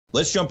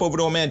Let's jump over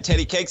to our man,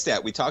 Teddy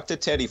Kekstadt. We talk to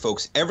Teddy,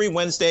 folks, every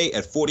Wednesday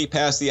at 40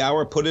 past the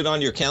hour. Put it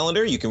on your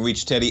calendar. You can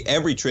reach Teddy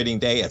every trading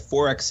day at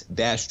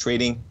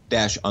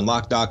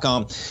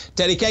forex-trading-unlock.com.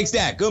 Teddy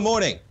Kekstadt, good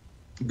morning.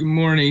 Good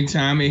morning,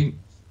 Tommy.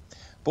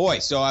 Boy,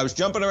 so I was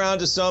jumping around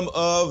to some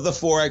of the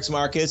Forex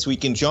markets. We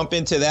can jump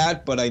into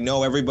that, but I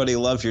know everybody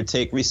loves your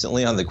take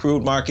recently on the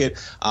crude market.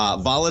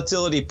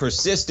 Volatility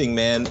persisting,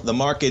 man. The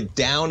market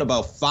down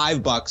about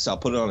 $5. I'll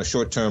put it on a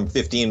short-term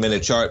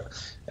 15-minute chart.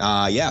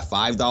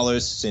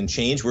 $5 and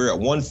change. We were at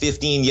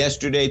 115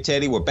 yesterday,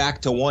 Teddy. We're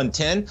back to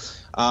 110.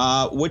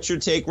 What's your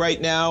take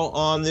right now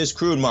on this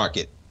crude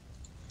market?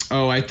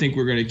 Oh, I think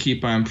we're going to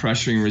keep on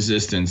pressuring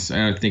resistance.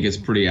 I think it's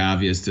pretty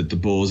obvious that the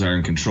bulls are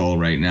in control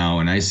right now,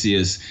 and I see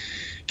us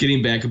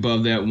getting back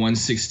above that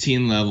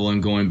 116 level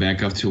and going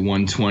back up to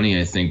 120,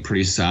 I think,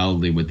 pretty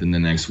solidly within the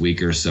next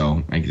week or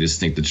so. I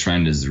just think the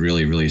trend is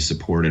really, really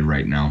supported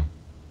right now.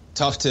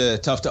 Tough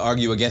to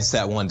argue against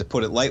that one, to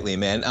put it lightly,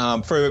 man.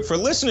 For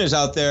listeners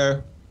out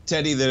there,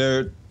 Teddy, that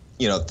are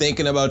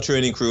thinking about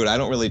trading crude, I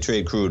don't really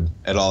trade crude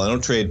at all. I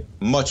don't trade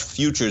much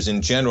futures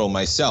in general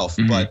myself,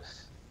 but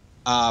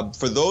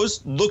for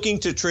those looking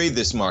to trade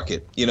this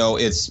market,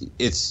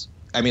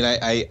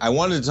 I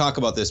wanted to talk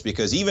about this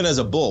because even as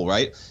a bull,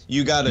 right,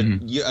 you got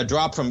a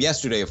drop from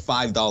yesterday of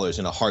 $5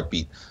 in a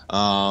heartbeat,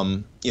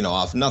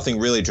 off nothing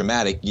really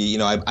dramatic.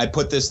 I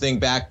put this thing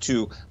back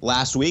to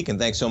last week, and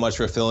thanks so much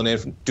for filling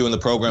in, doing the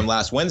program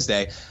last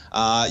Wednesday.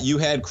 You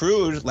had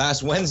crude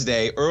last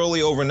Wednesday,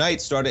 early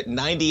overnight, start at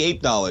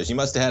 $98. You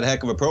must have had a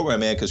heck of a program,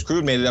 man, because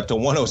crude made it up to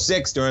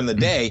 106 during the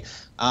day,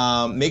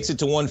 makes it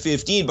to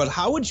 115. But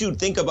how would you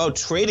think about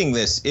trading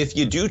this if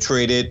you do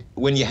trade it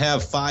when you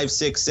have $5,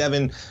 $6,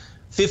 $7,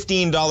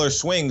 $15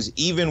 swings,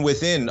 even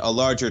within a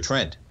larger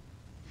trend?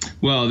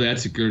 Well,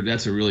 that's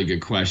a really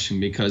good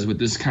question, because with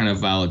this kind of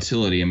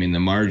volatility, I mean, the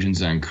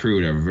margins on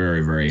crude are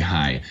very, very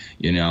high,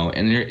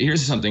 and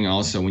here's something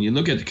also. When you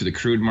look at the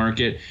crude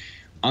market,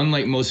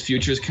 unlike most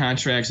futures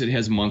contracts, it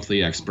has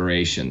monthly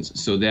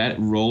expirations. So that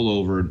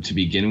rollover to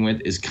begin with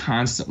is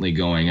constantly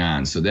going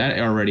on. So that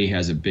already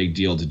has a big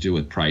deal to do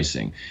with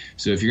pricing.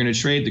 So if you're going to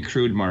trade the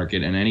crude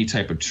market and any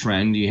type of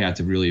trend, you have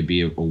to really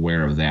be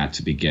aware of that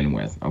to begin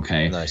with.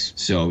 Okay. Nice.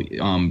 So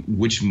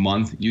which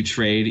month you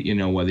trade,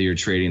 whether you're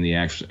trading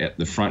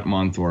the front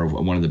month or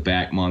one of the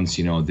back months,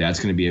 that's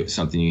going to be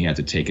something you have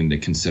to take into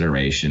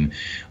consideration.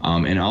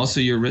 And also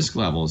your risk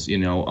levels,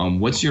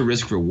 what's your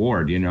risk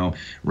reward?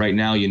 Right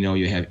now,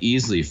 you have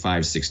easily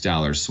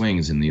 $5-6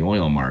 swings in the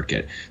oil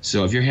market.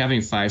 So if you're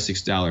having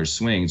 $5-6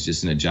 swings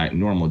just in a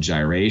normal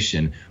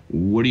gyration,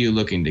 what are you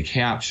looking to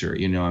capture?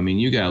 You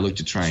got to look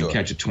to try and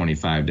catch a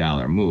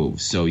 $25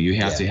 move. So you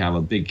have to have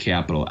a big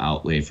capital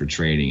outlay for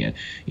trading it.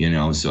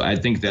 So I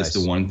think that's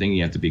the one thing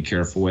you have to be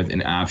careful with,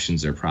 and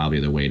options are probably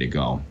the way to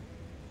go.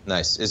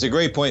 Nice. It's a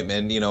great point,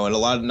 man. And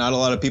not a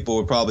lot of people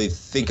would probably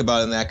think about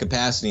it in that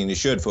capacity, and you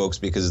should, folks,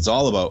 because it's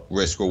all about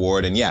risk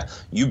reward. And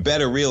you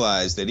better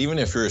realize that even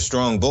if you're a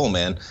strong bull,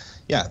 man,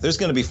 there's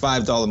going to be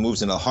 $5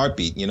 moves in a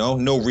heartbeat.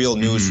 No real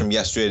news from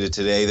yesterday to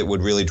today that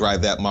would really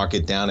drive that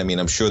market down. I mean,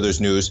 I'm sure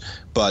there's news,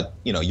 but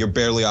you're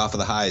barely off of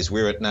the highs.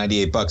 We're at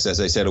 $98, as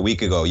I said a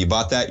week ago. You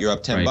bought that, you're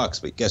up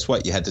 $10, but guess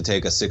what? You had to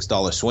take a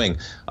 $6 swing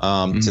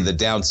to the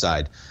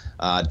downside.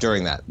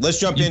 During that. Let's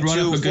jump into Forex. You brought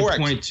up a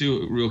good point,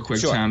 too, real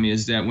quick, Tommy,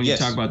 is that when you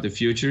talk about the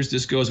futures,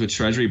 this goes with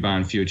Treasury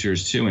bond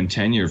futures, too, and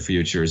 10-year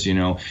futures.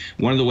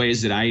 One of the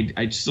ways that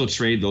I still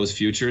trade those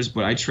futures,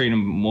 but I trade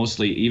them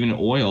mostly, even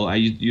oil, I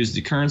use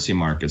the currency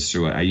markets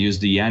through it. I use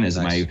the yen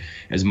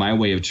as my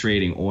way of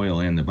trading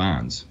oil and the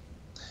bonds.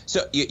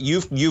 So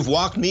you've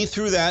walked me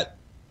through that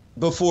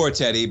before,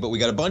 Teddy, but we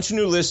got a bunch of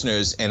new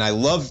listeners, and I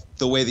love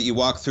the way that you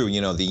walk through,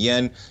 the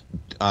yen,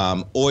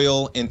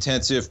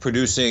 oil-intensive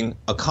producing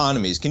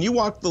economies. Can you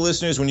walk the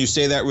listeners, when you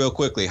say that real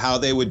quickly, how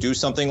they would do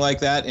something like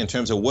that in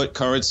terms of what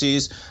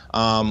currencies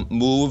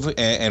move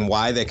and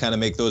why they kind of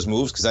make those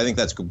moves? Because I think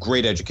that's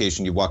great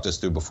education you walked us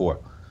through before.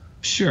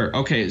 Sure.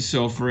 Okay.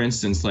 So, for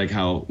instance, like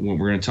what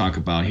we're going to talk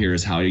about here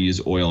is how to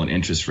use oil and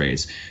interest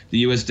rates. The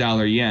U.S.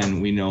 dollar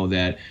yen, we know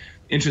that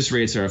interest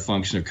rates are a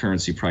function of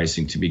currency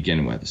pricing to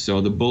begin with. So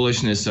the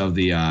bullishness of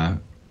the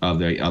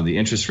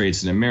interest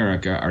rates in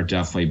America are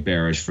definitely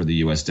bearish for the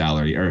U.S.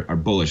 dollar, or are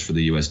bullish for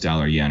the U.S.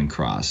 dollar yen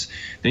cross.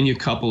 Then you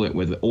couple it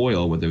with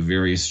oil, with a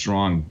very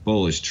strong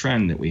bullish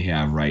trend that we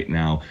have right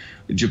now.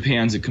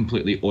 Japan's a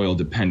completely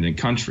oil-dependent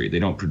country. They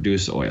don't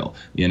produce oil,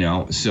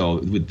 So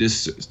with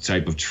this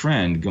type of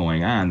trend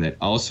going on, that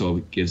also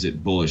gives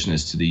it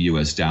bullishness to the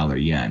U.S. dollar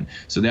yen.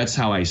 So that's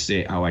how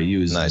I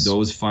use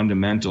those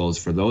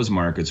fundamentals for those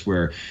markets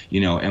where,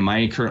 am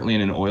I currently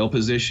in an oil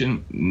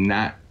position?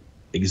 Not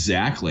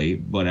exactly,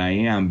 but I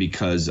am,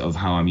 because of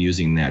how I'm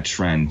using that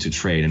trend to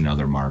trade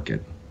another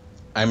market.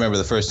 I remember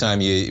the first time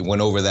you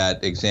went over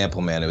that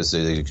example, man. It was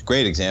a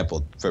great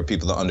example for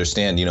people to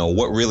understand,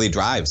 what really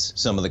drives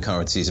some of the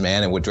currencies,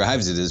 man. And what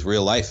drives it is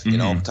real life,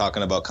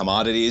 talking about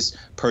commodities,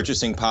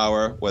 purchasing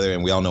power,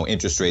 and we all know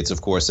interest rates, of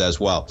course, as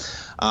well.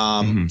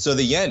 So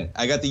the yen,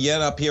 I got the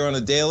yen up here on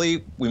a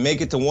daily. We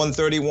make it to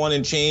 131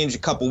 and change a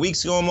couple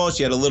weeks ago almost.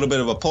 You had a little bit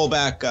of a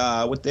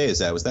pullback. What day is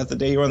that? Was that the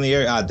day you were on the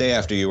air? Day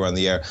after you were on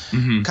the air.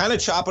 Kind of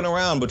chopping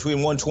around between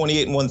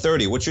 128 and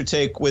 130. What's your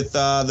take with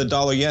the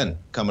dollar yen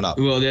coming up?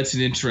 Well, that's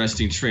an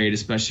interesting trade,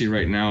 especially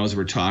right now as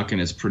we're talking.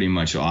 It's pretty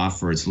much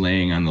off, or it's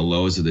laying on the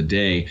lows of the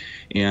day.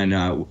 And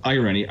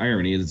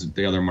irony is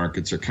the other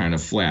markets are kind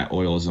of flat.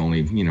 Oil is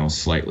only,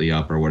 slightly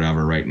up or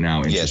whatever right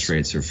now. Interest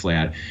rates are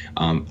flat.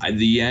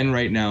 The yen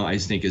right now, I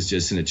think, is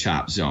just in a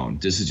chop zone.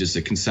 This is just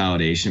a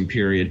consolidation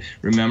period.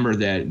 Remember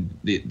that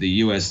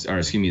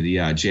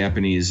the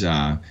Japanese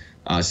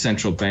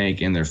central bank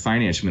and their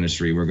finance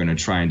ministry were going to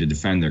try to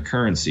defend their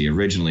currency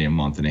originally a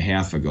month and a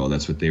half ago.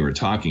 That's what they were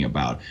talking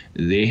about.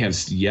 They have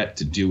yet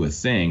to do a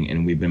thing,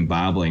 and we've been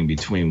bobbling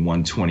between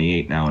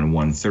 128 now and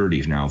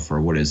 130 now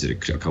for, what is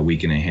it, a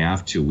week and a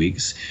half, 2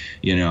 weeks,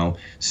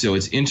 So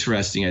it's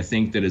interesting. I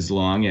think that as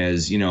long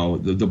as,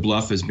 the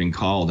bluff has been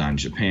called on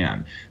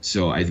Japan.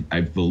 So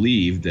I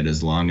believe that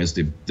as long as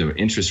the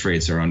interest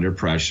rates are under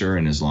pressure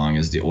and as long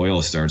as the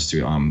oil starts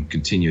to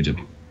continue to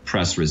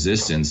press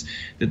resistance,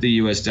 that the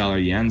U.S. dollar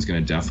yen is going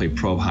to definitely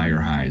probe higher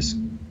highs.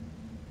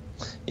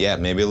 Yeah,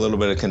 maybe a little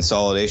bit of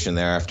consolidation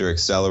there after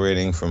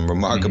accelerating from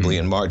remarkably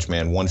in March,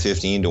 man,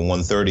 115 to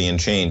 130 and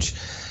change.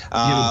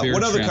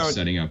 What other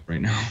setting up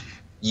right now?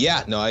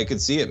 Yeah, no, I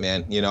could see it,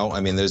 man.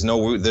 There's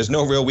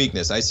no real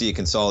weakness. I see a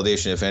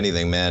consolidation, if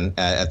anything, man,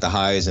 at the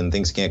highs, and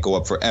things can't go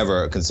up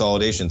forever. A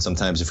consolidation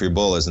sometimes, if you're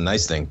bull, is a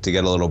nice thing to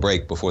get a little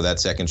break before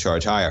that second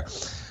charge higher.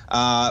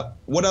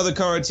 What other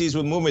currencies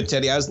with movement,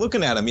 Teddy? I was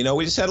looking at them.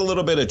 We just had a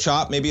little bit of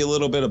chop, maybe a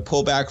little bit of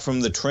pullback from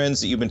the trends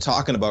that you've been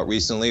talking about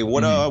recently.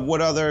 What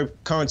other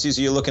currencies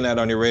are you looking at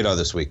on your radar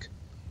this week?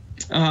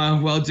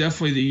 Well,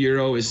 definitely the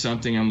euro is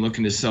something I'm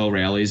looking to sell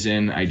rallies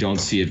in. I don't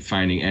see it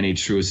finding any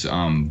true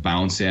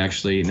bounce,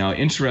 actually. Now,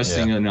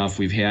 interesting enough,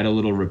 we've had a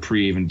little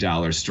reprieve in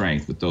dollar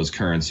strength with those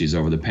currencies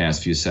over the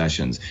past few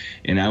sessions.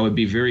 And I would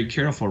be very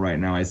careful right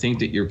now. I think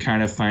that you're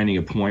kind of finding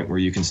a point where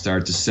you can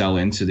start to sell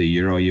into the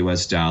euro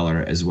US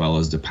dollar as well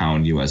as the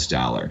pound US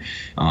dollar.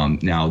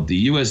 Now, the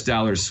US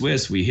dollar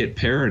Swiss, we hit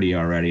parity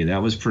already.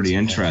 That was pretty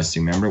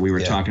interesting. Remember, we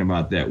were talking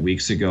about that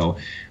weeks ago.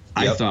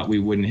 I thought we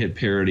wouldn't hit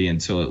parity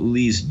until at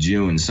least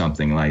June,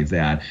 something like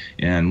that.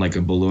 And like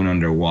a balloon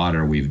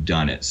underwater, we've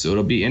done it. So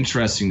it'll be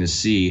interesting to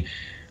see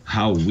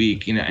how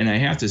weak. And I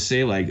have to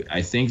say,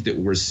 I think that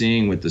we're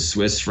seeing with the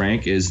Swiss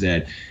franc is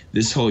that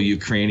this whole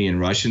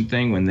Ukrainian-Russian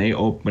thing, when they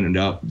opened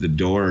up the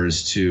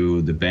doors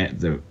to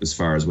the as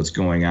far as what's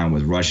going on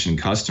with Russian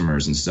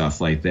customers and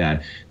stuff like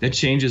that, that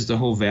changes the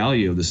whole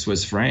value of the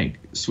Swiss franc.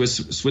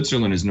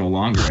 Switzerland is no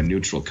longer a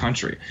neutral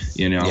country,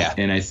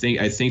 And I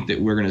think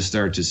that we're going to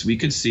start to. We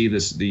could see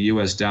the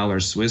U.S. dollar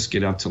Swiss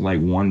get up to like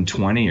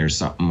 120 or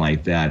something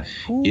like that.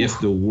 Ooh.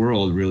 If the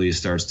world really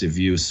starts to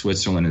view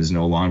Switzerland as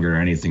no longer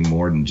anything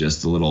more than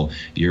just a little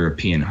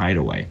European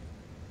hideaway.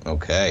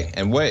 Okay,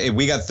 and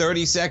we got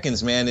 30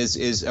 seconds, man.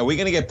 Are we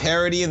going to get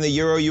parity in the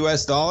euro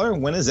US dollar?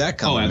 When is that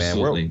coming, man?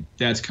 Absolutely.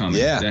 That's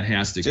coming. Yeah, that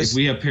has to. If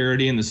we have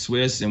parity in the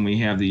Swiss and we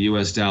have the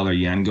US dollar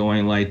yen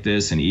going like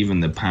this, and even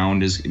the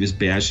pound is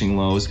bashing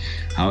lows,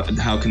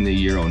 how can the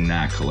euro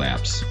not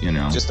collapse?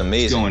 Just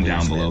amazing. It's going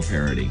down below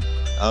parity.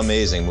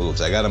 Amazing moves.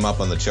 I got them up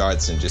on the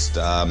charts, and just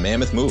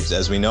mammoth moves,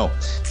 as we know.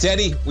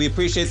 Teddy, we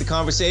appreciate the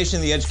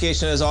conversation, the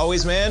education as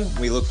always, man.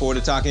 We look forward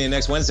to talking to you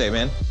next Wednesday,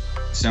 man.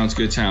 Sounds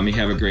good, Tommy.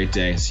 Have a great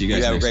day. See you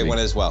guys next week. You have a great one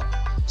as well.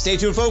 Stay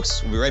tuned,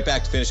 folks. We'll be right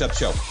back to finish up the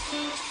show.